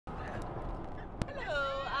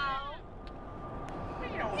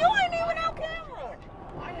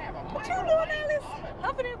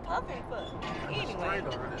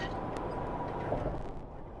asked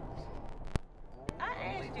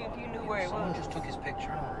you if you knew where it was. Someone just took his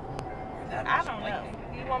picture. I don't know.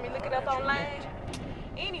 You want me to look it up online?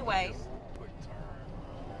 Anyways,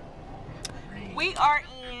 we are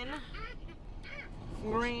in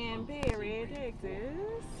Granbury,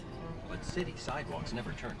 Texas. But city sidewalks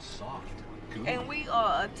never turn soft. And we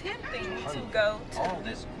are attempting to go to all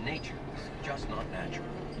this nature is just not natural.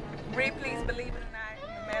 Ripley's, believe it or not, the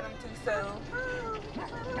Madame Tussauds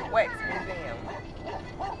Wax Museum.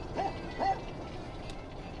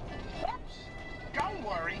 Don't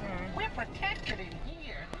worry, we're protected in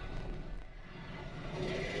here.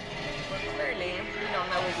 But clearly, we don't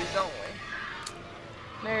know where we're going.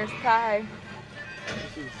 There's Ty.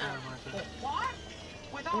 What?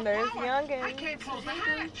 And there's Youngin. I can't close the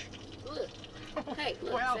hatch. Look. Hey,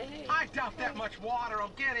 look, Well, say hey. I doubt that much water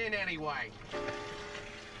will get in anyway.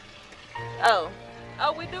 Oh,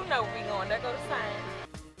 we do know where we're going. There go the sign.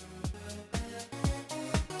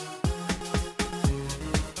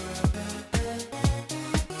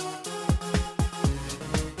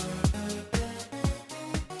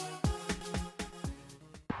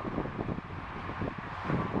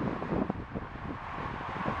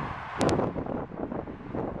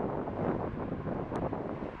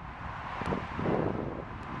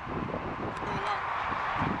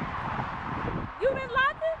 You didn't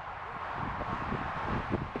lock it?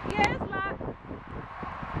 Yeah, it's locked.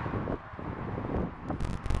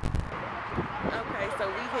 Okay, so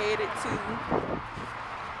we headed to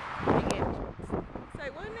the entrance. Say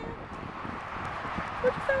what now?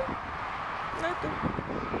 What you say? Nothing.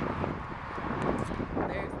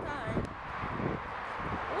 There's time.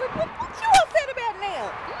 What you upset about now?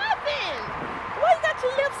 Nothing. Why you got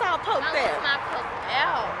your lips all poked No, out? it's not poked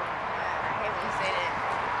out. I hate when you say that.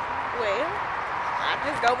 Well, I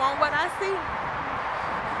just go on what I see.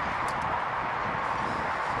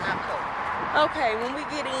 Not poked. Okay, when we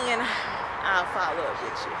get in, I'll follow up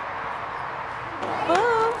with you.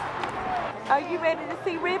 Boo, are you ready to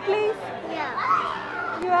see Ripley's? Yeah.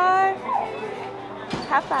 You are?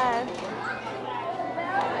 High five.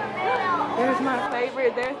 There's my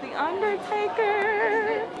favorite. There's the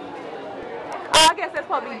Undertaker. Oh, I guess that's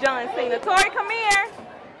probably John Cena. Tori, come here.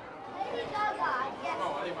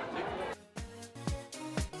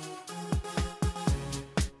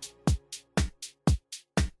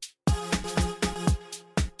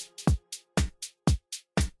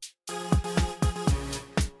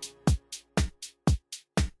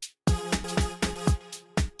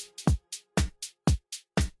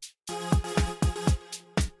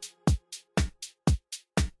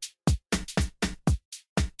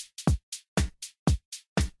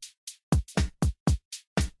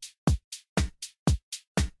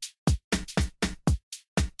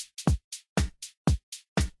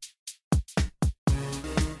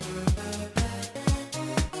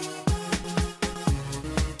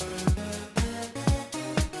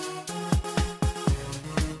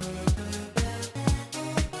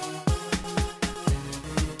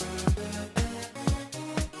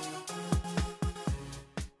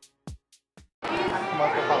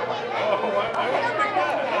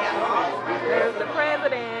 There's the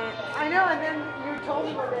president. I know, and then you told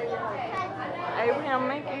me that Abraham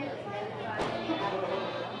Lincoln.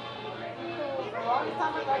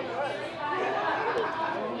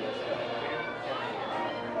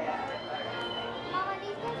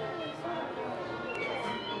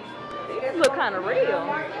 He look kind of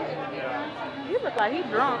real. He look like he's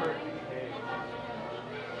drunk.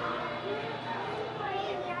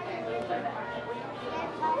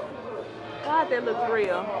 God, that looks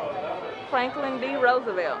real. Franklin D.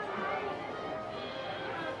 Roosevelt.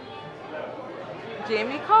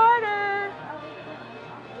 Jimmy Carter.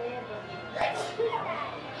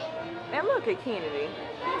 And look at Kennedy.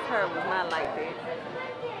 His hair was not like that.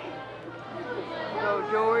 So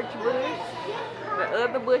George Bush. The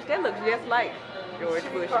other Bush, that looks just like George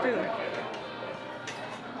Bush too.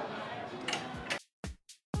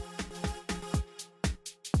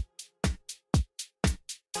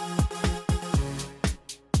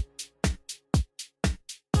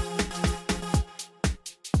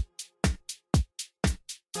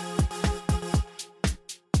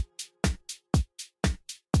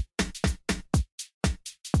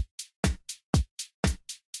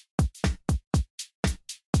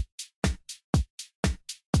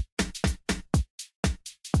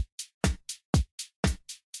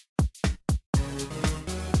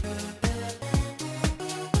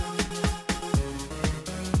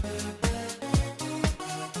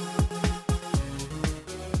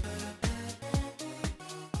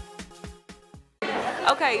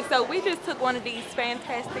 Okay, so we just took one of these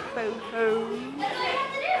fantastic photos.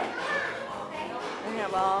 We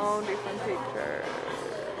have all different pictures.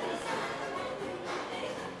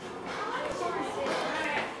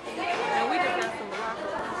 And we just got some Morocco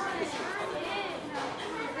pictures.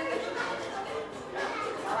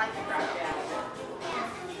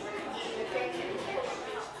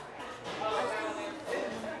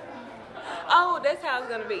 Oh, that's how it's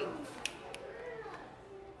gonna be.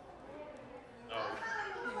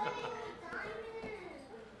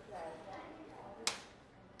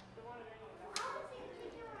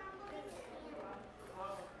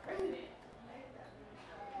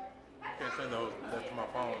 Can't send those that to my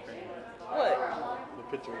phone. What? The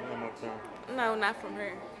picture of him up there. No, not from her.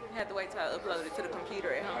 You have to wait till I upload it to the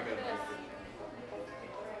computer at home.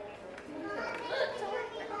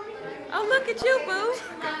 Oh, look at you, boo.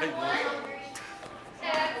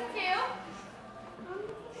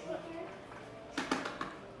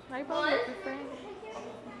 They both look the same.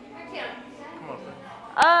 Come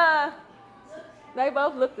on, They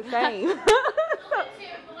both look the same.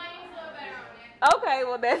 Okay,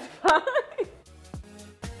 well that's fine.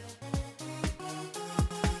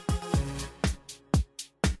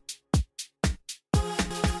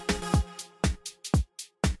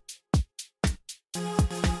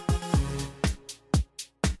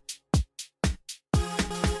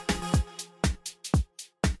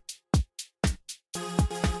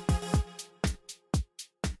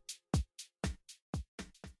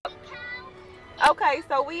 Okay,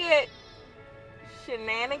 so we at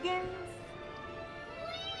Shenaniganz.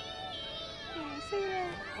 Can you see that?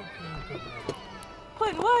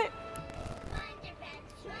 Put what?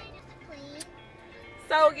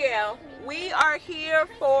 So yeah, we are here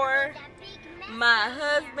for my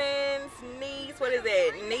husband's niece, what is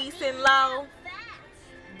that, niece-in-law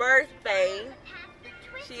birthday.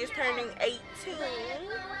 She is turning 18.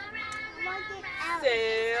 So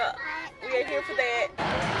we are here for that.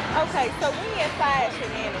 Okay, so we inside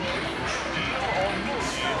Shenaniganz.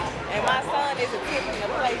 And my son is attempting to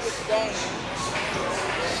play with the game.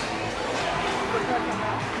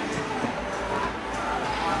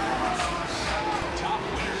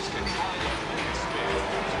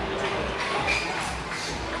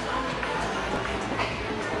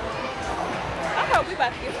 I hope we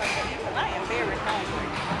about to get something because I am very hungry.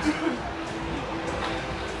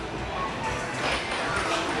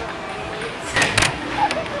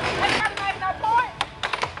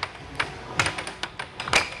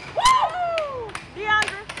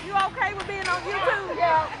 Okay with being on YouTube?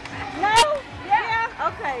 Yeah. No? Yeah?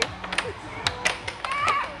 Okay.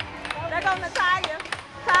 They're going to Natalia.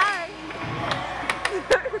 Hi.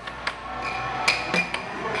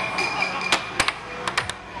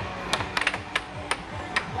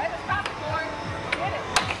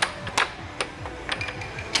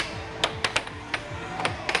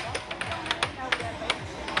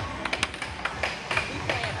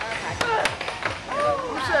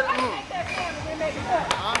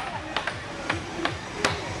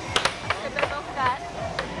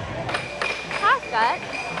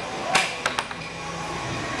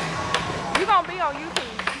 You're gonna be on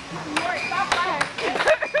YouTube.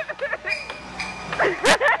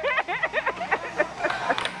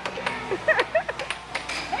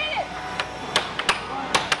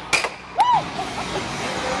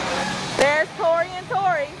 There's Tori and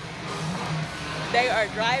Tori. They are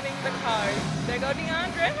driving the cars. There go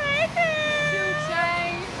DeAndre. Hey, dude.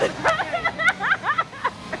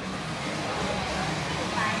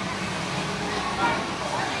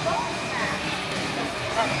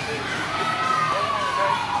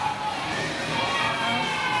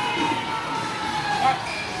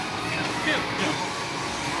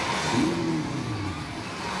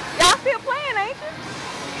 Y'all still playing, ain't you?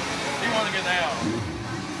 He want to get down.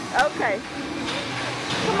 Okay.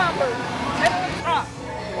 Come on, boo.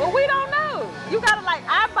 Well, we don't know. You gotta like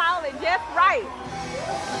eyeball it just right.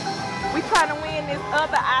 We trying to win this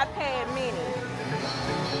other iPad mini.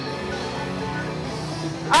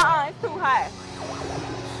 It's too high.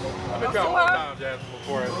 I've been trying one time, Jasmine,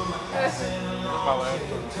 before. That's my last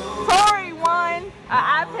one. Tori won an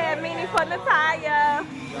iPad mini for Natalia.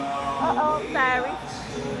 Sorry.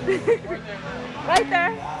 Right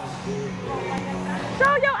there.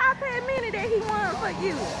 Show your iPad mini that he won for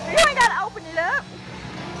you. You ain't gotta open it up.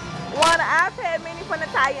 Won an iPad mini for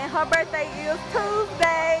Natalia and her birthday is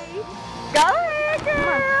Tuesday. Go ahead,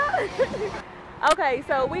 girl. Okay,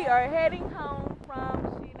 so we are heading home from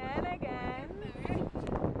Shenaniganz.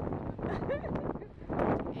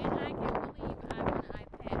 And I can't believe I won an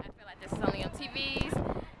iPad. I feel like this is only on TVs.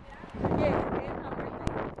 Yes, and her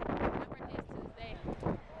birthday. My birthday is Tuesday.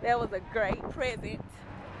 That was a great present.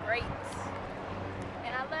 great.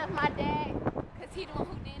 And I love my dad because he the one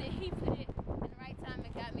who did it. He put it in the right time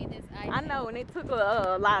and got me this item. I know, and it took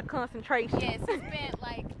a lot of concentration. Yes, he spent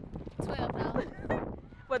like $12.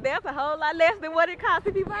 But that's a whole lot less than what it cost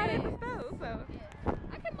if you buy it at the Yes. store. So. Yes.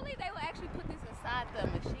 I can't believe they would actually put this inside the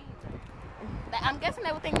machine. I'm guessing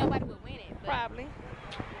they would think nobody would win it. But Probably.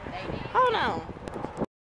 they did. Hold on.